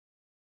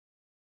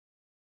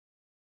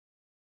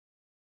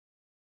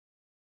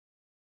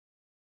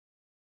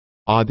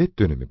Adet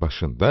dönemi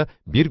başında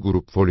bir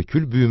grup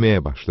folikül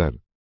büyümeye başlar.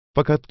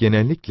 Fakat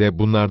genellikle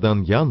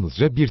bunlardan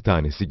yalnızca bir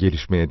tanesi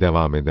gelişmeye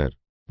devam eder.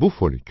 Bu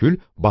folikül,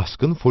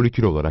 baskın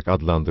folikül olarak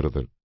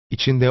adlandırılır.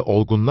 İçinde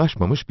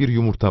olgunlaşmamış bir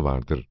yumurta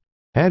vardır.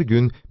 Her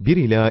gün 1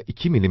 ila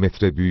 2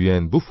 milimetre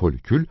büyüyen bu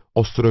folikül,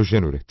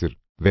 östrojen üretir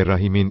ve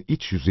rahimin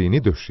iç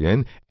yüzeyini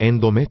döşeyen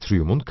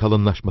endometriyumun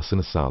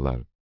kalınlaşmasını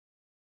sağlar.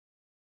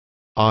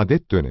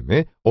 Adet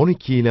dönemi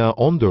 12 ila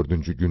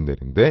 14.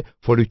 günlerinde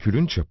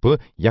folikülün çapı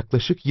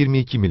yaklaşık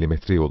 22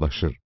 milimetreye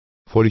ulaşır.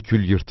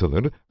 Folikül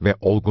yırtılır ve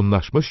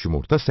olgunlaşmış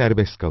yumurta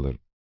serbest kalır.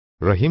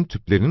 Rahim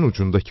tüplerinin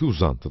ucundaki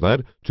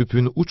uzantılar,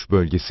 tüpün uç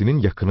bölgesinin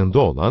yakınında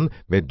olan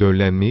ve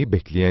döllenmeyi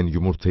bekleyen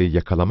yumurtayı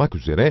yakalamak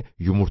üzere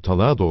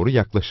yumurtalığa doğru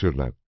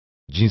yaklaşırlar.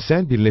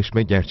 Cinsel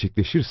birleşme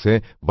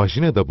gerçekleşirse,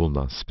 vajinada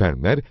bulunan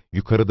spermler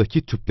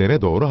yukarıdaki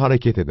tüplere doğru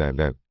hareket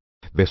ederler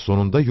ve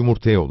sonunda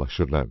yumurtaya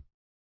ulaşırlar.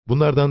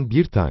 Bunlardan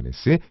bir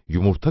tanesi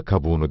yumurta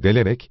kabuğunu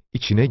delerek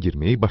içine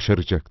girmeyi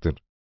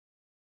başaracaktır.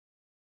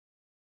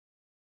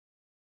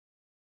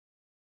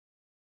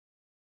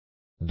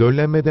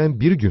 Döllenmeden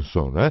bir gün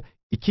sonra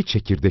 2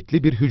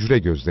 çekirdekli bir hücre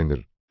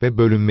gözlenir ve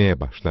bölünmeye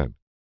başlar.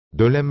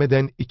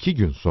 Döllenmeden 2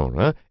 gün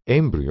sonra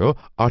embriyo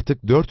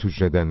artık 4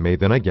 hücreden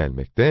meydana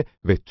gelmekte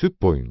ve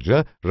tüp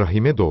boyunca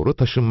rahime doğru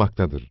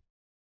taşınmaktadır.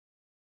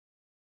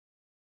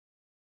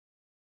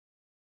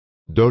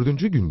 4.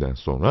 günden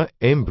sonra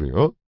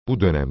embriyo, bu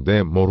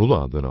dönemde morulu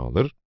adını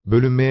alır,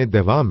 bölünmeye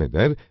devam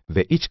eder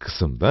ve iç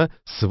kısımda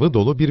sıvı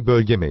dolu bir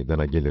bölge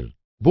meydana gelir.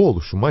 Bu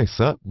oluşuma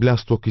ise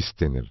blastokist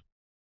denir.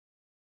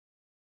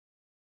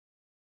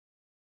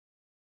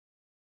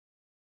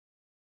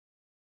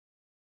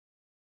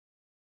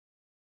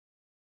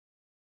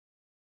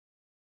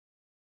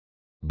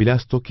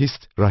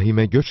 Blastokist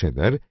rahime göç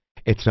eder,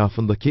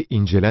 etrafındaki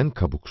incelen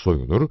kabuk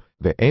soyulur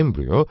ve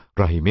embriyo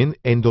rahimin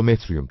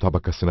endometriyum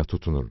tabakasına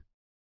tutunur.